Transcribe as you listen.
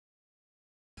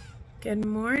Good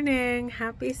morning.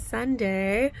 Happy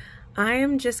Sunday. I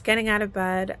am just getting out of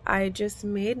bed. I just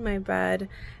made my bed,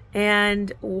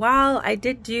 and while I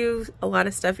did do a lot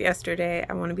of stuff yesterday,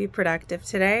 I want to be productive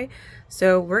today.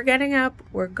 So we're getting up,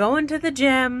 we're going to the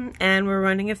gym, and we're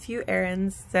running a few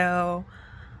errands. So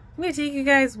I'm going to take you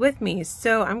guys with me.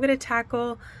 So I'm going to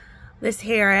tackle this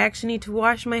hair. I actually need to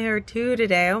wash my hair too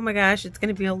today. Oh my gosh, it's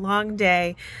going to be a long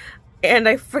day. And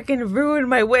I freaking ruined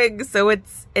my wig. So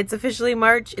it's officially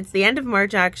March. It's the end of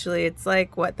March, actually. It's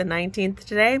like, what, the 19th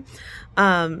today?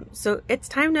 So it's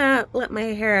time to let my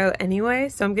hair out anyway.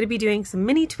 So I'm going to be doing some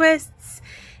mini twists.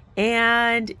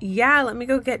 And yeah, let me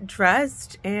go get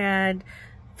dressed and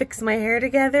fix my hair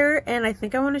together. And I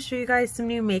think I want to show you guys some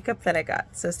new makeup that I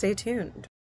got. So stay tuned.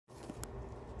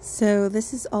 So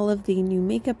this is all of the new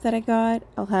makeup that I got.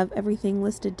 I'll have everything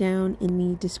listed down in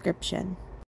the description.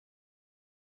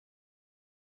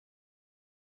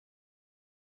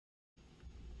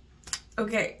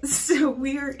 Okay, so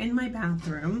we are in my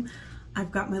bathroom.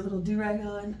 I've got my little do-rag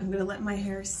on. I'm gonna let my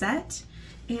hair set.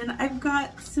 And I've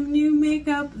got some new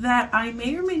makeup that I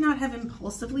may or may not have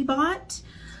impulsively bought.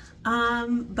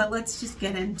 But let's just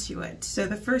get into it. So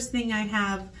the first thing I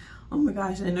have, oh my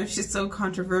gosh, I know she's so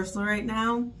controversial right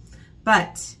now,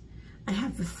 but I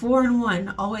have the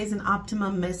 4-in-1 Always an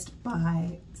Optimum Mist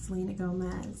by Selena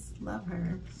Gomez. Love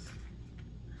her.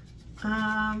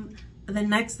 The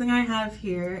next thing I have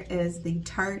here is the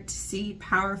Tarte C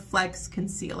Power Flex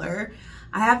Concealer.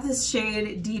 I have this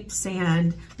shade Deep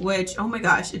Sand, which, oh my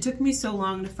gosh, it took me so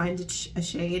long to find a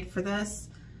shade for this.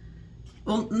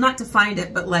 Well, not to find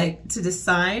it, but like to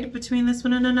decide between this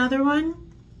one and another one.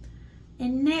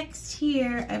 And next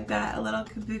here, I've got a little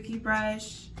kabuki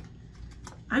brush.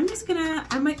 I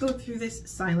might go through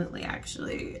this silently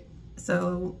actually.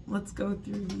 So let's go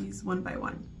through these one by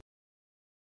one.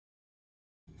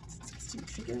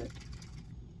 This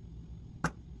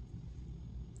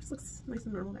looks nice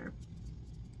and normal there.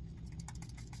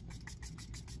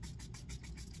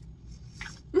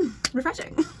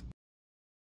 Refreshing.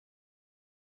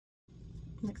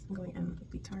 Next I'm going in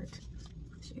with the Tarte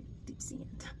shade Deep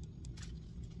Sand.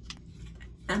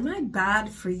 Am I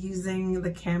bad for using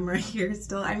the camera here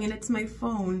still? I mean, it's my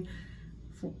phone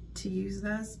to use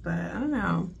this, but I don't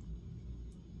know.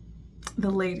 The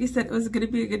lady said it was going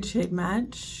to be a good shade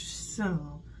match,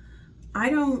 so I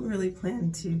don't really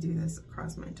plan to do this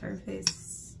across my entire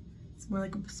face. It's more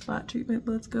like a spot treatment.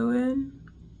 Let's go in.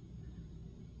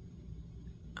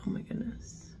 Oh my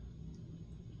goodness.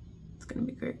 It's going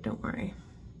to be great, don't worry.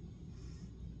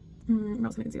 What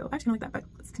else can I conceal? I actually don't like that, but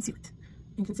let's conceal it.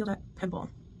 And conceal that pimple.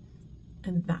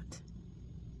 And that.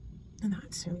 And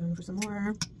that. I'm going for some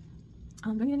more. Do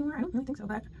I need any more? I don't really think so,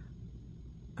 but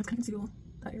I can conceal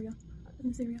that area. In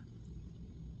this area.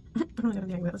 I don't really have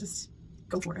anything, but let's just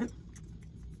go for it.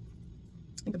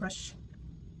 I think the brush.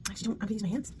 I actually don't. I'm gonna use my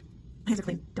hands. My hands are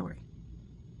clean. Don't worry.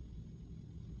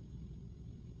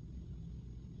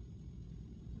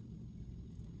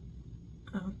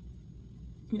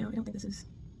 You know, I don't think this is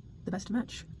the best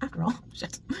match after all.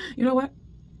 Shit. You know what?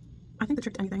 I think the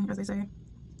trick to anything, as they say,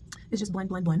 is just blend,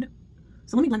 blend, blend.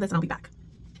 So let me blend this and I'll be back.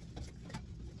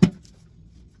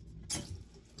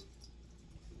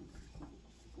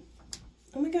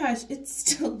 Oh my gosh, it's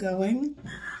still going.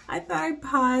 I thought I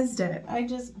paused it. I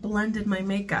just blended my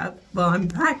makeup. Well, I'm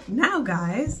back now,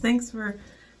 guys. Thanks for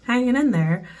hanging in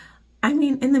there. I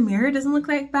mean, in the mirror, it doesn't look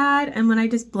like bad. And when I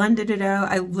just blended it out,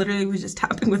 I literally was just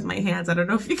tapping with my hands. I don't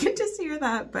know if you can just hear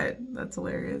that, but that's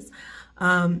hilarious.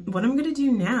 What I'm gonna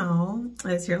do now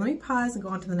is here, let me pause and go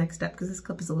on to the next step because this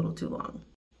clip is a little too long.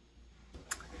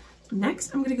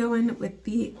 Next, I'm gonna go in with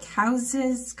the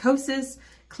Kosas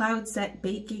Cloud Set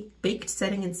Baked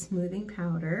Setting and Smoothing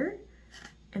Powder.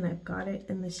 And I've got it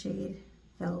in the shade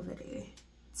Velvety.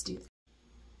 Let's do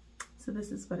that. So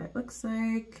this is what it looks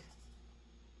like.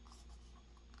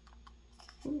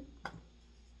 Ooh.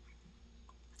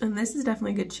 And this is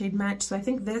definitely a good shade match. So I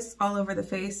think this all over the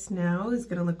face now is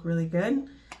gonna look really good.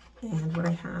 And what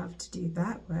I have to do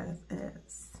that with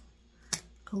is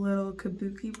a little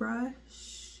kabuki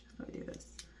brush. How do I do this?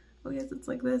 Oh yes, it's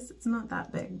like this. It's not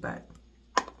that big, but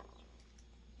let's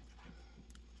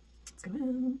go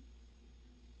in.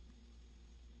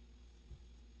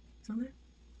 Is it on there?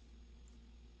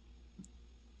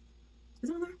 Is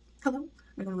it on there? Hello? I'm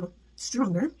gonna go a little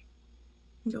stronger.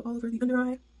 And go all over the under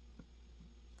eye.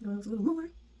 Go a little more.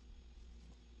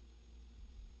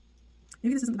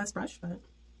 Maybe this isn't the best brush, but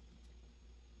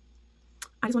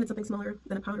I just wanted something smaller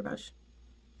than a powder brush.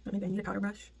 But maybe I need a powder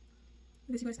brush.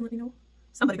 I guess you guys can let me know.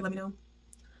 Somebody can let me know.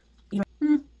 You know,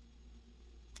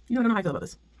 I don't know how I feel about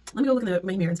this. Let me go look in the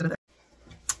main mirror instead of that.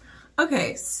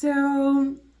 Okay,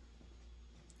 so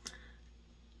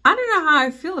I don't know how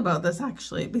I feel about this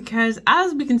actually, because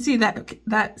as we can see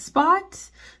that spot,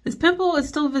 this pimple is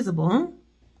still visible.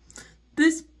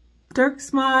 This dark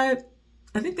spot,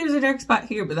 I think there's a dark spot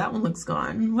here, but that one looks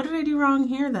gone. What did I do wrong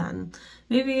here then?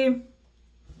 Maybe,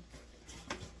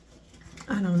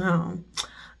 I don't know.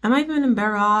 I might have been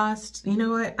embarrassed. You know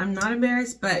what? I'm not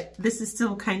embarrassed, but this is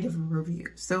still kind of a review.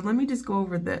 So let me just go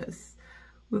over this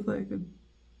with like a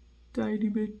tiny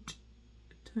bit,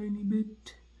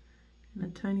 and a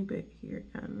tiny bit here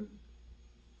again.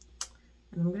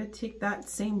 And I'm gonna take that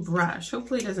same brush.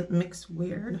 Hopefully it doesn't mix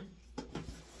weird.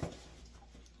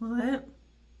 Will it?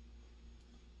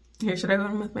 Here, should I go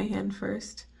in with my hand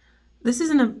first? This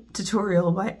isn't a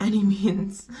tutorial by any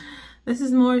means. This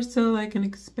is more so like an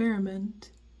experiment.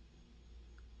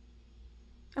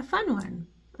 A fun one.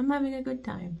 I'm having a good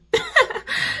time.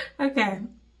 Okay,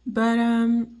 but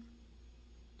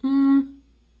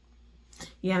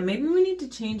yeah, maybe we need to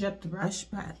change up the brush,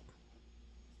 but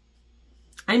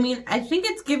I mean, I think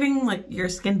it's giving like your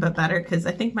skin but better, because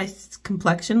I think my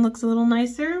complexion looks a little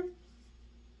nicer.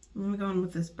 I'm gonna go in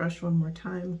with this brush one more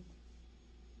time.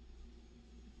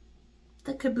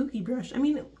 The kabuki brush. I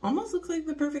mean, it almost looks like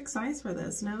the perfect size for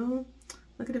this, no?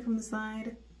 Look at it from the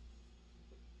side.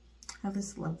 I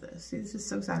just love this. See, this is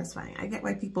so satisfying. I get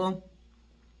why people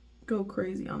go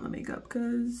crazy on the makeup,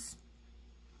 because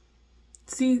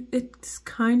see, it's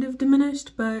kind of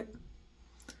diminished, but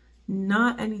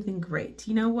not anything great.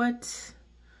 You know what?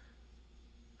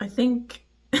 I think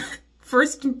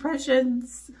first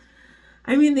impressions,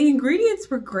 I mean, the ingredients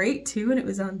were great too, and it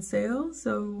was on sale,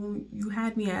 so you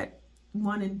had me at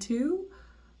 1 and 2.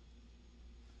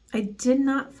 I did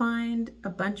not find a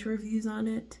bunch of reviews on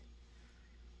it.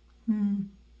 You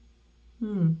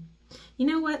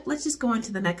know what? Let's just go on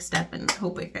to the next step and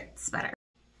hope it gets better.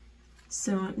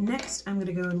 So next I'm going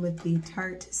to go in with the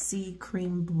Tarte Sea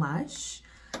Cream Blush.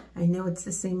 I know it's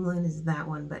the same line as that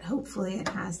one, but hopefully it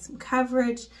has some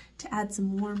coverage to add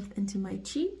some warmth into my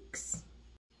cheeks.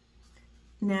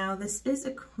 Now this is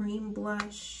a cream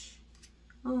blush.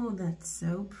 Oh, that's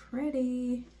so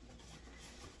pretty.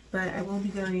 But I will be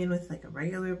going in with like a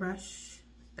regular brush,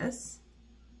 this,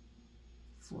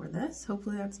 for this.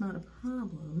 Hopefully that's not a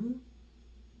problem.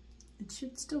 It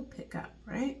should still pick up,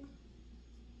 right?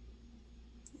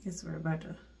 I guess we're about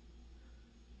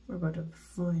to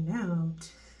find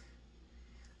out.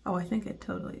 Oh, I think it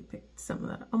totally picked some of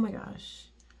that. Oh my gosh.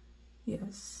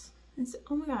 Yes.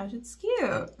 Oh my gosh, it's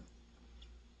cute.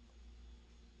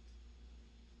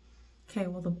 Okay,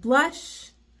 well the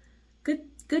blush, good.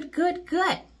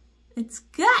 It's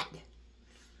good.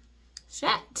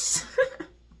 Shit.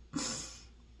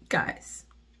 Guys,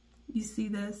 you see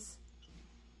this?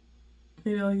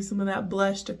 Maybe I'll use some of that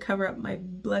blush to cover up my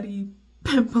bloody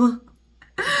pimple.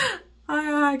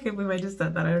 I can't believe I just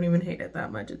said that. I don't even hate it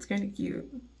that much. It's kind of cute.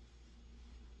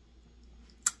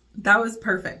 That was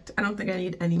perfect. I don't think I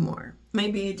need any more.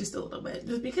 Maybe just a little bit,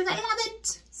 just because I love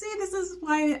it. See, this is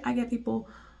why I get people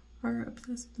are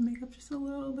obsessed with the makeup, just a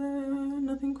little bit,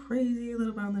 nothing crazy, a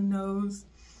little bit on the nose.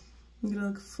 I'm gonna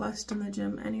look flushed in the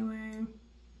gym anyway.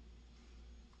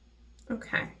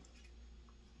 Okay.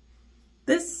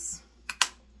 This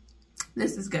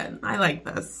is good. I like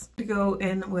this. To go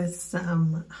in with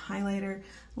some highlighter.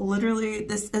 Literally,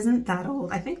 this isn't that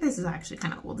old. I think this is actually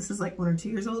kind of old. This is like 1 or 2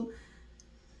 years old.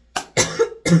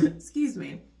 Excuse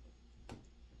me.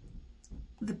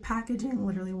 The packaging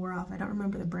literally wore off. I don't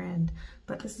remember the brand,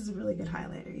 but this is a really good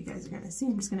highlighter. You guys are gonna see.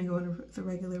 I'm just gonna go in with the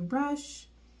regular brush.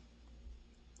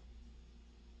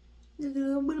 And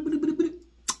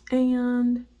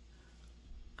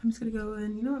I'm just gonna go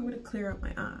in, you know what, I'm gonna clear up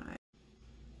my eye.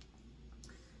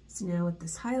 So now with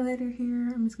this highlighter here,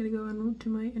 I'm just gonna go into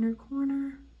my inner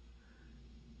corner.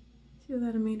 See how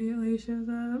that immediately shows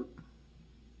up?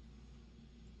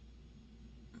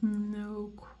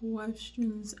 No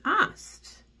questions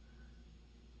asked.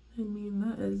 I mean,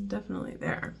 that is definitely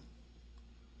there.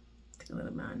 Take a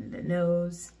little bit on the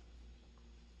nose.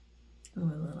 Go a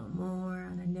little more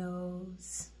on the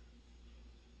nose.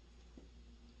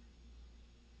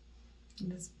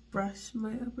 And just brush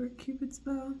my upper cupid's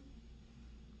bow.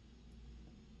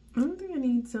 I don't think I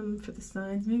need some for the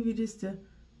sides. Maybe just a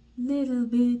little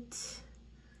bit.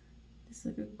 Just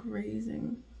like a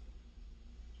grazing.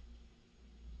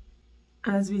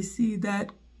 As we see,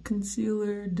 that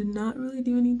concealer did not really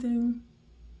do anything.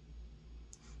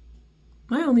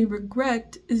 My only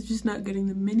regret is just not getting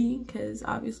the mini, because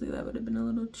obviously that would have been a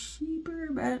little cheaper,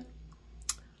 but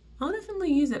I'll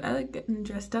definitely use it. I like getting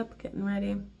dressed up, getting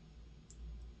ready.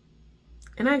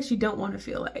 And I actually don't want to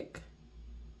feel like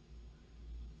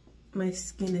my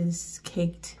skin is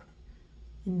caked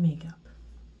in makeup.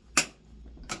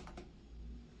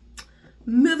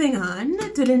 moving on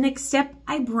to the next step,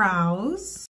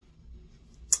 eyebrows.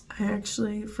 I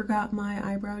actually forgot my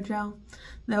eyebrow gel,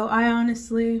 though I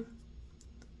honestly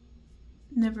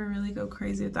never really go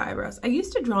crazy with the eyebrows. I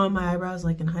used to draw on my eyebrows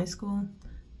like in high school.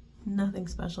 Nothing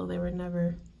special, they were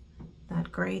never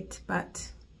that great,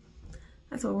 but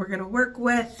that's what we're gonna work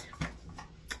with.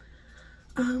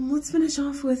 Let's finish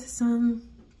off with some,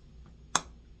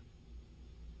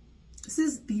 this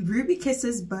is the Ruby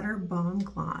Kisses Butter Bomb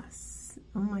Gloss.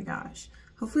 Oh my gosh.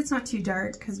 Hopefully it's not too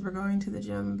dark because we're going to the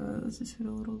gym, but let's just put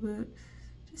a little bit,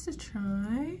 just to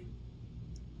try.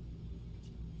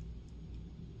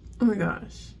 Oh my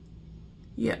gosh.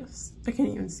 Yes, I can't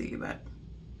even see, but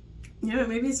you know,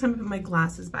 maybe it's time to put my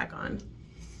glasses back on.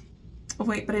 Oh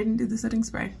wait, but I didn't do the setting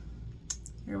spray.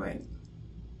 Here, wait.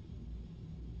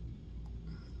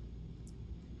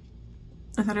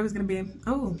 I thought it was gonna be,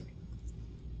 oh,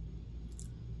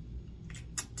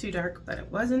 too dark, but it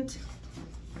wasn't.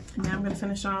 And now I'm gonna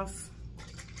finish off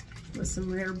with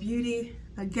some Rare Beauty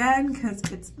again, because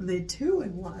it's the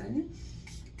 2-in-1.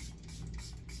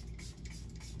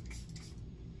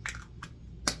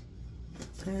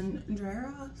 And dry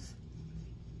her off.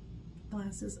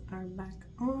 Glasses are back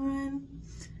on.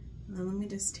 Now let me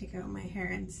just take out my hair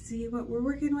and see what we're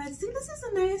working with. See, this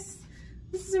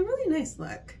is a really nice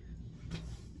look.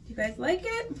 You guys like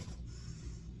it?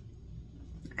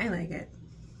 I like it.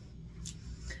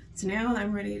 So now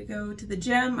I'm ready to go to the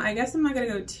gym. I guess I'm not gonna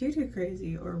go too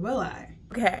crazy, or will I?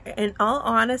 Okay, in all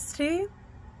honesty,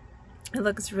 it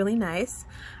looks really nice.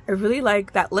 I really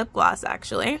like that lip gloss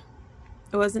actually.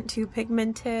 It wasn't too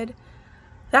pigmented.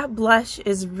 That blush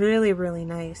is really, really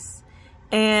nice.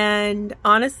 And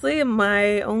honestly,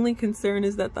 my only concern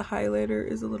is that the highlighter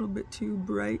is a little bit too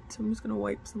bright, so I'm just gonna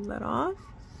wipe some of that off.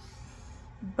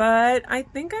 But I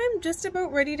think I'm just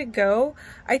about ready to go.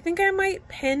 I think I might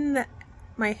pin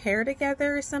my hair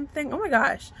together or something. Oh my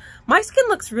gosh, my skin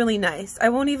looks really nice. I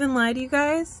won't even lie to you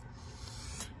guys.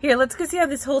 Here, let's go see how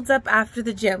this holds up after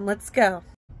the gym. Let's go.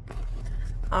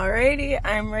 Alrighty,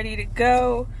 I'm ready to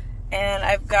go. And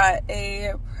I've got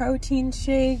a protein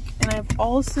shake, and I've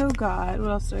also got, what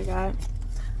else do I got?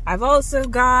 I've also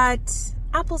got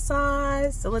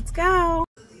applesauce, so let's go.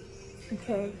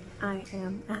 Okay, I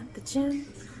am at the gym,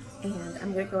 and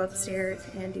I'm gonna go upstairs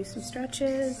and do some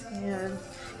stretches, and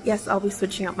yes, I'll be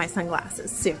switching out my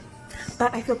sunglasses soon.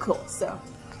 But I feel cool, so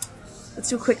let's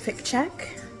do a quick fit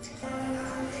check.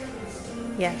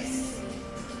 Yes.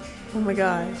 Oh my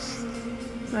gosh.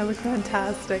 I look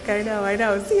fantastic. I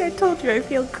know. See, I told you I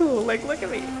feel cool. Like, look at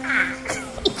me.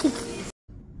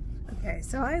 Okay,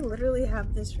 so I literally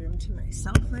have this room to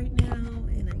myself right now,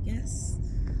 and I guess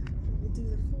we'll do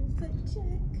the full fit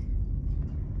check.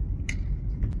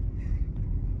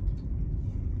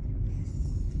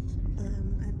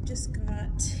 I've just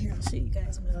got, here, I'll show you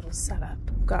guys my little setup.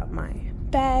 I've got my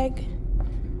bag,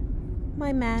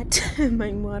 my mat,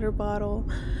 my water bottle.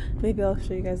 Maybe I'll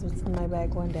show you guys what's in my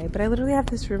bag one day, but I literally have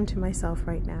this room to myself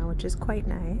right now, which is quite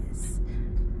nice.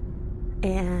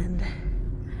 And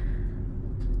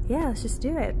yeah, let's just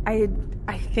do it. I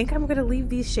think I'm gonna leave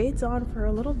these shades on for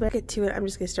a little bit. Get to it. I'm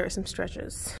just gonna start with some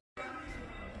stretches.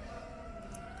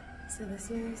 So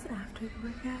this is after the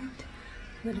workout.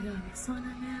 I'm gonna go in the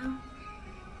sauna now.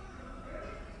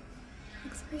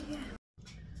 Looks pretty good.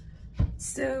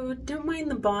 So don't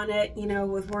mind the bonnet, you know,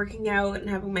 with working out and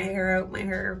having my hair out, my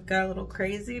hair got a little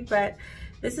crazy, but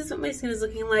this is what my skin is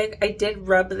looking like. I did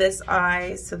rub this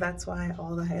eye, so that's why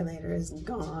all the highlighter is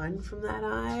gone from that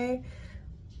eye.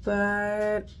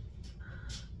 But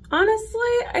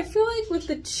honestly, I feel like with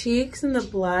the cheeks and the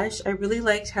blush, I really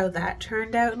liked how that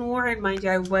turned out and wore. And mind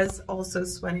you, I was also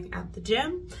sweating at the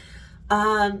gym.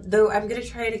 Though I'm gonna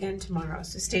try it again tomorrow,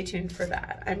 so stay tuned for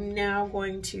that. I'm now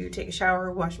going to take a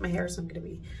shower, wash my hair, so I'm gonna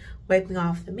be wiping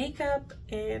off the makeup,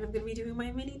 and I'm gonna be doing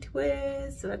my mini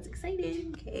twist, so that's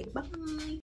exciting. Okay, bye.